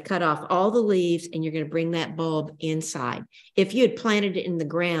you're going to cut off all the leaves and you're going to bring that bulb inside. If you had planted it in the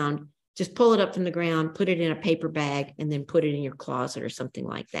ground, just pull it up from the ground, put it in a paper bag, and then put it in your closet or something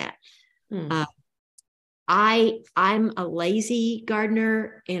like that. I'm a lazy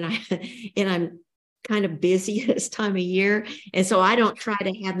gardener and I'm kind of busy this time of year. And so I don't try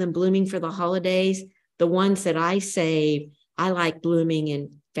to have them blooming for the holidays. The ones that I save, I like blooming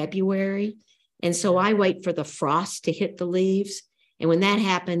in February. And so I wait for the frost to hit the leaves. And when that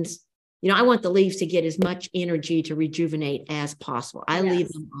happens, I want the leaves to get as much energy to rejuvenate as possible. I leave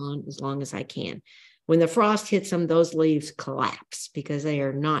them on as long as I can. When the frost hits them, those leaves collapse because they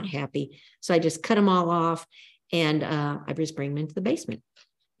are not happy. So I just cut them all off and I just bring them into the basement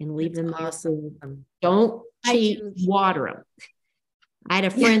and leave them there. Awesome. Don't cheat, water them. I had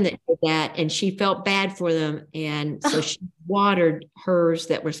a friend that did that and she felt bad for them. And so she watered hers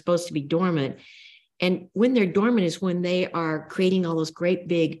that were supposed to be dormant. And when they're dormant is when they are creating all those great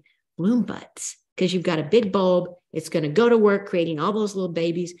big bloom buds because you've got a big bulb. It's going to go to work creating all those little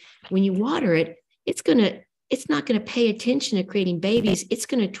babies. When you water it, it's not going to pay attention to creating babies. It's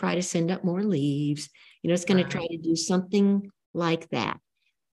going to try to send up more leaves. It's going to try to do something like that.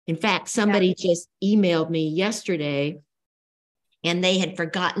 In fact, somebody just emailed me yesterday and they had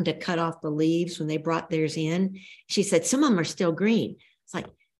forgotten to cut off the leaves when they brought theirs in. She said, some of them are still green. It's like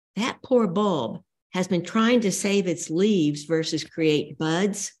that poor bulb has been trying to save its leaves versus create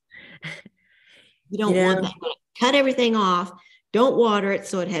buds. You don't want that. Cut everything off. Don't water it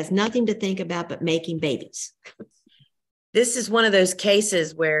so it has nothing to think about but making babies. This is one of those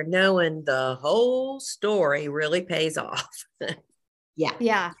cases where knowing the whole story really pays off.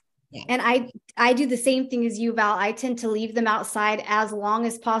 Yeah. And I do the same thing as you, Val. I tend to leave them outside as long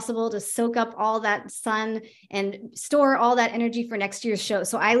as possible to soak up all that sun and store all that energy for next year's show.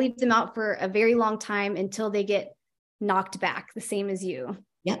 So I leave them out for a very long time until they get knocked back, the same as you.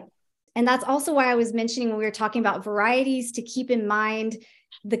 Yep. And that's also why I was mentioning when we were talking about varieties to keep in mind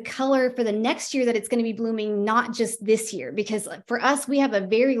the color for the next year that it's going to be blooming, not just this year, because for us, we have a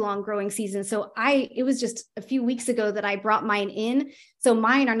very long growing season. So it was just a few weeks ago that I brought mine in. So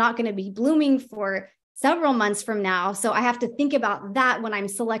mine are not going to be blooming for several months from now. So I have to think about that when I'm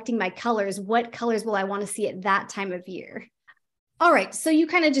selecting my colors. What colors will I want to see at that time of year? All right, so you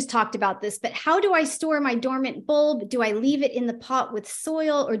kind of just talked about this, but how do I store my dormant bulb? Do I leave it in the pot with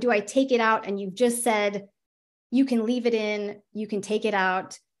soil or do I take it out? And you've just said you can leave it in, you can take it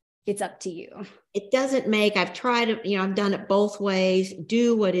out. It's up to you. It doesn't make, I've tried it, I've done it both ways.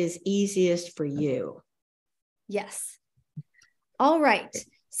 Do what is easiest for you. Yes. All right.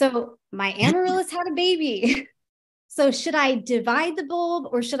 So my amaryllis had a baby. So should I divide the bulb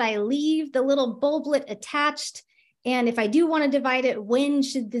or should I leave the little bulblet attached? And if I do want to divide it, when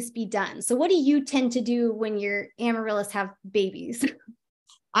should this be done? So what do you tend to do when your amaryllis have babies?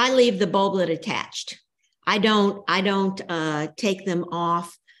 I leave the bulblet attached. I don't take them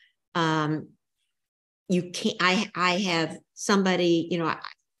off. You can't, I have somebody, I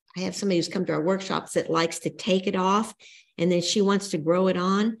have somebody who's come to our workshops that likes to take it off and then she wants to grow it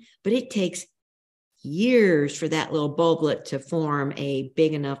on, but it takes years for that little bulblet to form a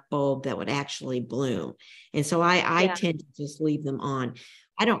big enough bulb that would actually bloom. And so I tend to just leave them on.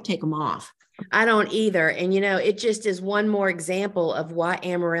 I don't take them off. I don't either. And, it just is one more example of why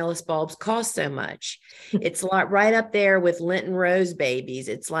amaryllis bulbs cost so much. It's like right up there with Lenten rose babies.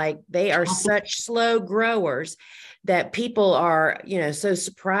 It's like they are such slow growers that people are, so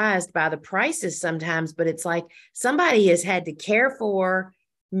surprised by the prices sometimes, but it's like somebody has had to care for,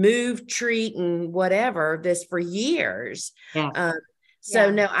 move, treat, and whatever this for years. Yeah.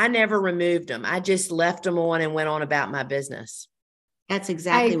 No, I never removed them. I just left them on and went on about my business. That's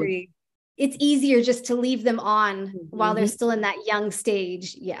exactly I agree. It's easier just to leave them on while they're still in that young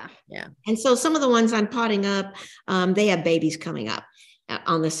stage. Yeah. Yeah. And so some of the ones I'm potting up, they have babies coming up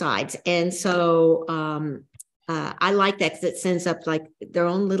on the sides. And so I like that because it sends up like their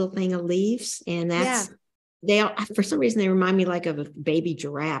own little thing of leaves. And that's, they are, for some reason, they remind me like of a baby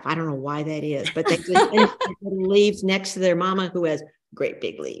giraffe. I don't know why that is, but they just leaves next to their mama who has great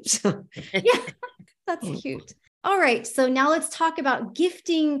big leaves. Yeah, that's cute. All right. So now let's talk about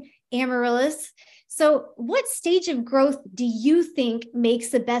gifting amaryllis. So what stage of growth do you think makes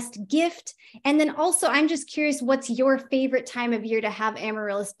the best gift? And then also, I'm just curious, what's your favorite time of year to have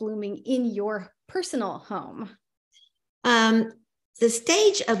amaryllis blooming in your personal home? The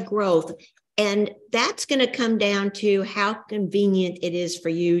stage of growth, and that's going to come down to how convenient it is for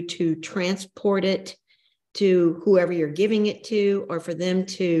you to transport it to whoever you're giving it to, or for them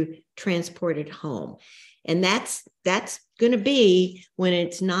to transport it home. And that's going to be when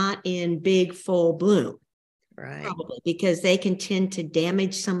it's not in big full bloom. Right. Probably because they can tend to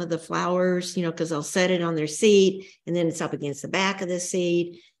damage some of the flowers, because they'll set it on their seed and then it's up against the back of the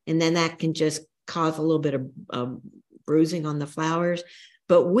seed. And then that can just cause a little bit of bruising on the flowers.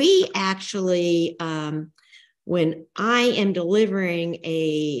 But we actually, when I am delivering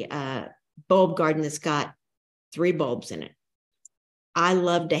a bulb garden that's got 3 bulbs in it, I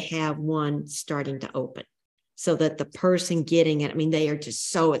love to have one starting to open so that the person getting it, they are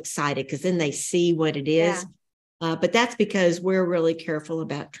just so excited because then they see what it is. But that's because we're really careful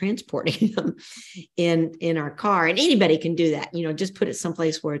about transporting them in our car. And anybody can do that, just put it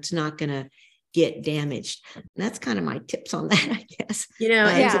someplace where it's not going to get damaged. And that's kind of my tips on that, I guess.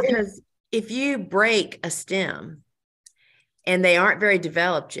 Because if you break a stem and they aren't very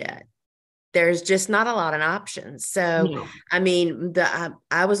developed yet, there's just not a lot of options. So,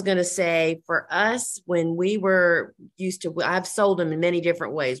 I was going to say for us, when we were used to, I've sold them in many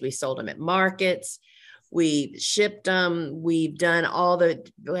different ways. We sold them at markets, we shipped them, we've done all the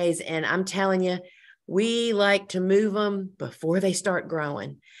ways. And I'm telling you, we like to move them before they start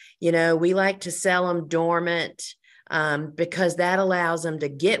growing. We like to sell them dormant because that allows them to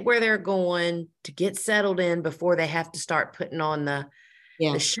get where they're going, to get settled in before they have to start putting on the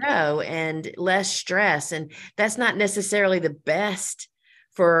show, and less stress. And that's not necessarily the best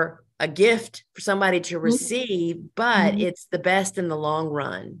for a gift for somebody to receive, but it's the best in the long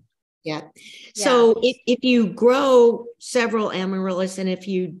run. Yeah. So if you grow several amaryllis, and if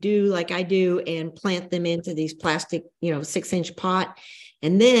you do like I do and plant them into these plastic, 6-inch pot,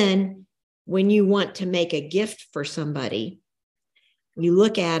 and then when you want to make a gift for somebody, you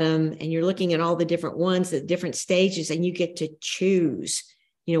look at them and you're looking at all the different ones at different stages, and you get to choose,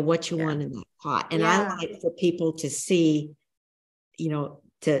 what you want in that pot. And I like for people to see,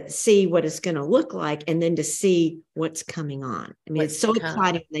 what it's going to look like, and then to see what's coming on. It's so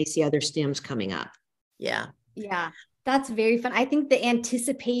exciting when they see other stems coming up. Yeah. Yeah. That's very fun. I think the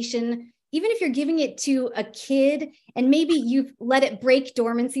anticipation, even if you're giving it to a kid and maybe you've let it break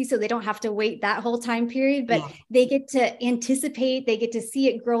dormancy so they don't have to wait that whole time period, but they get to anticipate, they get to see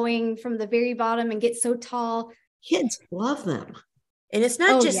it growing from the very bottom and get so tall. Kids love them. And it's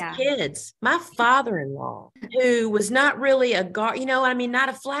not just kids. My father-in-law, who was not really not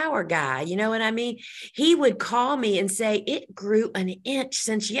a flower guy, he would call me and say, it grew an inch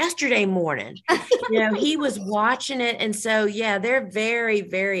since yesterday morning. He was watching it. And so, they're very,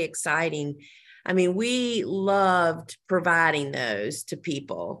 very exciting. We loved providing those to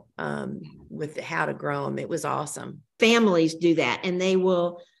people with how to grow them. It was awesome. Families do that, and they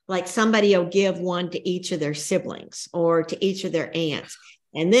will, like somebody will give one to each of their siblings or to each of their aunts.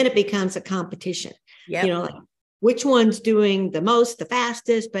 And then it becomes a competition. Like which one's doing the most, the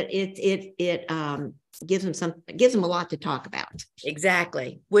fastest, but it gives them a lot to talk about.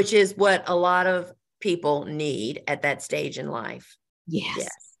 Exactly. Which is what a lot of people need at that stage in life. Yes.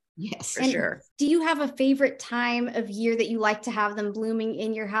 Yes. For sure. Do you have a favorite time of year that you like to have them blooming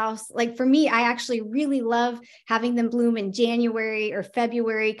in your house? Like for me, I actually really love having them bloom in January or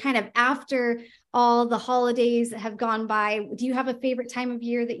February, kind of after all the holidays have gone by. Do you have a favorite time of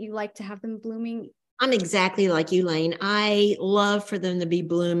year that you like to have them blooming? I'm exactly like you, Layne. I love for them to be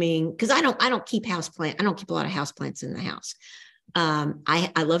blooming because I don't keep houseplant. I don't keep a lot of houseplants in the house.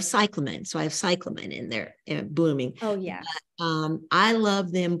 I love cyclamen, so I have cyclamen in there blooming. Oh yeah. But, I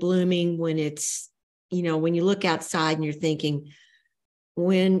love them blooming when it's, when you look outside and you're thinking,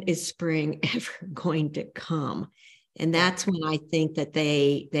 when is spring ever going to come? And that's when I think that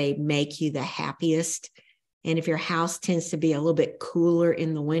they make you the happiest. And if your house tends to be a little bit cooler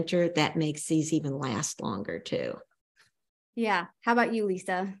in the winter, that makes these even last longer too. Yeah. How about you,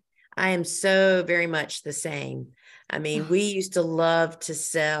 Lisa? I am so very much the same. I mean, we used to love to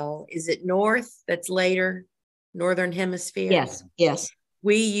sell. Is it north that's later? Northern hemisphere? Yes. Yes.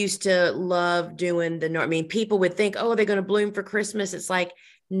 We used to love doing the north. I mean, people would think, oh, they're going to bloom for Christmas. It's like,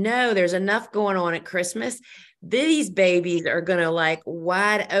 no, there's enough going on at Christmas. These babies are going to like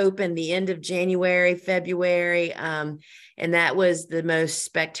wide open the end of January, February. And that was the most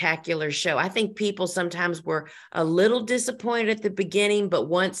spectacular show. I think people sometimes were a little disappointed at the beginning, but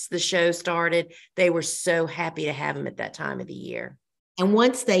once the show started, they were so happy to have them at that time of the year. And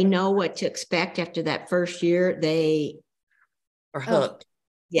once they know what to expect after that first year, they are hooked.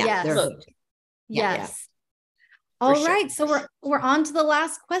 Yeah, yes. They're hooked. Yes. All right. So we're on to the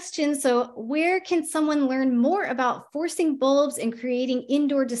last question. So where can someone learn more about forcing bulbs and creating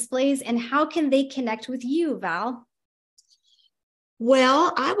indoor displays, and how can they connect with you, Val?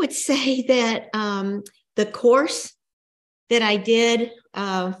 Well, I would say that the course that I did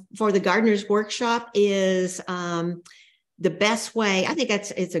for the Gardener's Workshop is the best way. I think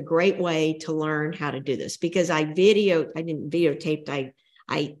it's a great way to learn how to do this, because I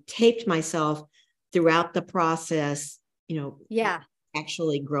taped myself throughout the process,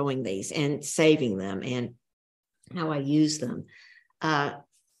 actually growing these and saving them and how I use them.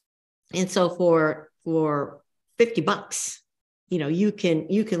 And so for $50, you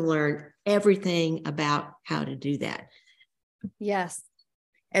can learn everything about how to do that. Yes.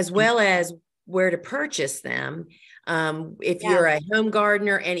 As well as where to purchase them. If you're a home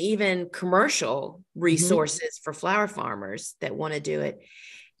gardener, and even commercial resources for flower farmers that want to do it.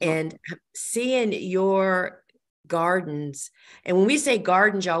 And seeing your gardens, and when we say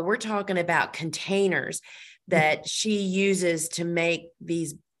gardens, y'all, we're talking about containers that she uses to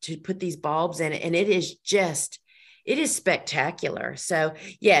put these bulbs in it. And it is spectacular. So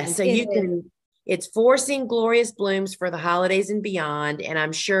it's forcing glorious blooms for the holidays and beyond. And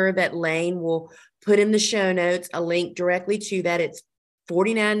I'm sure that Layne will put in the show notes a link directly to that. It's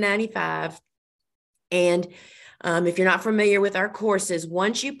 $49.95. And if you're not familiar with our courses,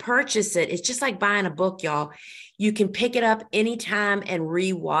 once you purchase it, it's just like buying a book, y'all. You can pick it up anytime and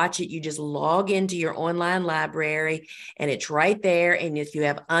rewatch it. You just log into your online library and it's right there. And if you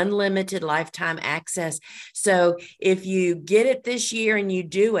have unlimited lifetime access. So if you get it this year and you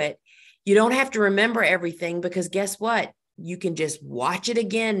do it, you don't have to remember everything, because guess what? You can just watch it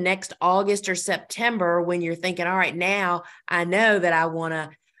again next August or September when you're thinking, all right, now I know that I want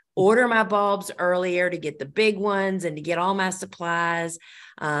to order my bulbs earlier to get the big ones and to get all my supplies.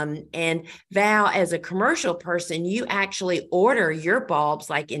 And Val, as a commercial person, you actually order your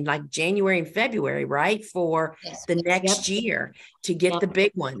bulbs in January and February, right? For the next year to get the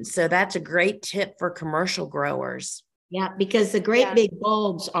big ones. So that's a great tip for commercial growers. Yeah, because the great big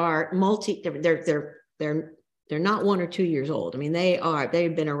bulbs are they're not 1 or 2 years old. I mean,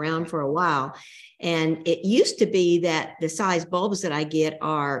 they've been around for a while. And it used to be that the size bulbs that I get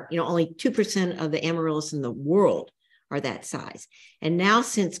are, only 2% of the amaryllis in the world are that size. And now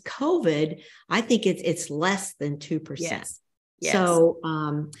since COVID, I think it's less than 2%. Yes. So,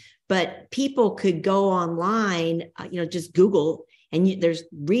 but people could go online, just Google, and there's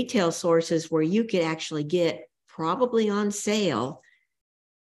retail sources where you could actually get, probably on sale,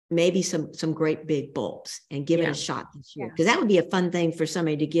 maybe some great big bulbs, and give it a shot this year. Because that would be a fun thing for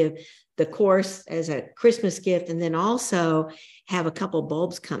somebody to give the course as a Christmas gift, and then also have a couple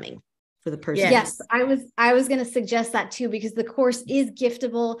bulbs coming for the person. Yes, I was going to suggest that too, because the course is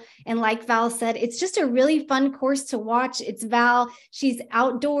giftable. And like Val said, it's just a really fun course to watch. It's Val. She's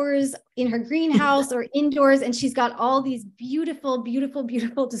outdoors in her greenhouse or indoors, and she's got all these beautiful, beautiful,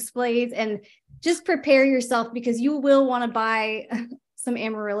 beautiful displays. And just prepare yourself, because you will want to buy some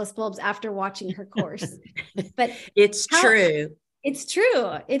amaryllis bulbs after watching her course. But it's true. It's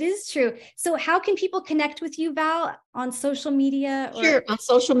true. It is true. So how can people connect with you, Val, on social media? Sure. On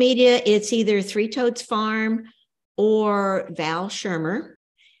social media, it's either Three Toads Farm or Val Schirmer.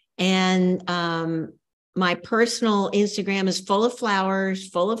 And my personal Instagram is full of flowers,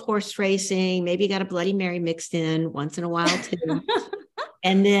 full of horse racing. Maybe got a Bloody Mary mixed in once in a while too.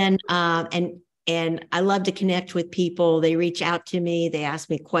 And then, and I love to connect with people. They reach out to me. They ask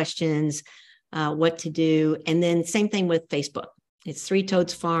me questions, what to do. And then same thing with Facebook. It's Three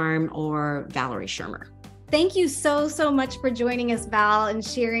Toads Farm or Valerie Schirmer. Thank you so much for joining us, Val, and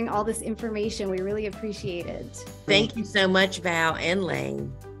sharing all this information. We really appreciate it. Thank you so much, Val and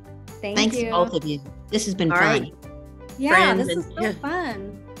Layne. Thanks you. Both of you. This has been fun. Right. Yeah, Friends, this is so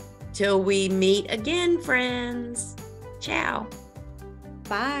fun. Till we meet again, friends. Ciao.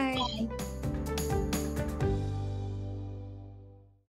 Bye. Bye.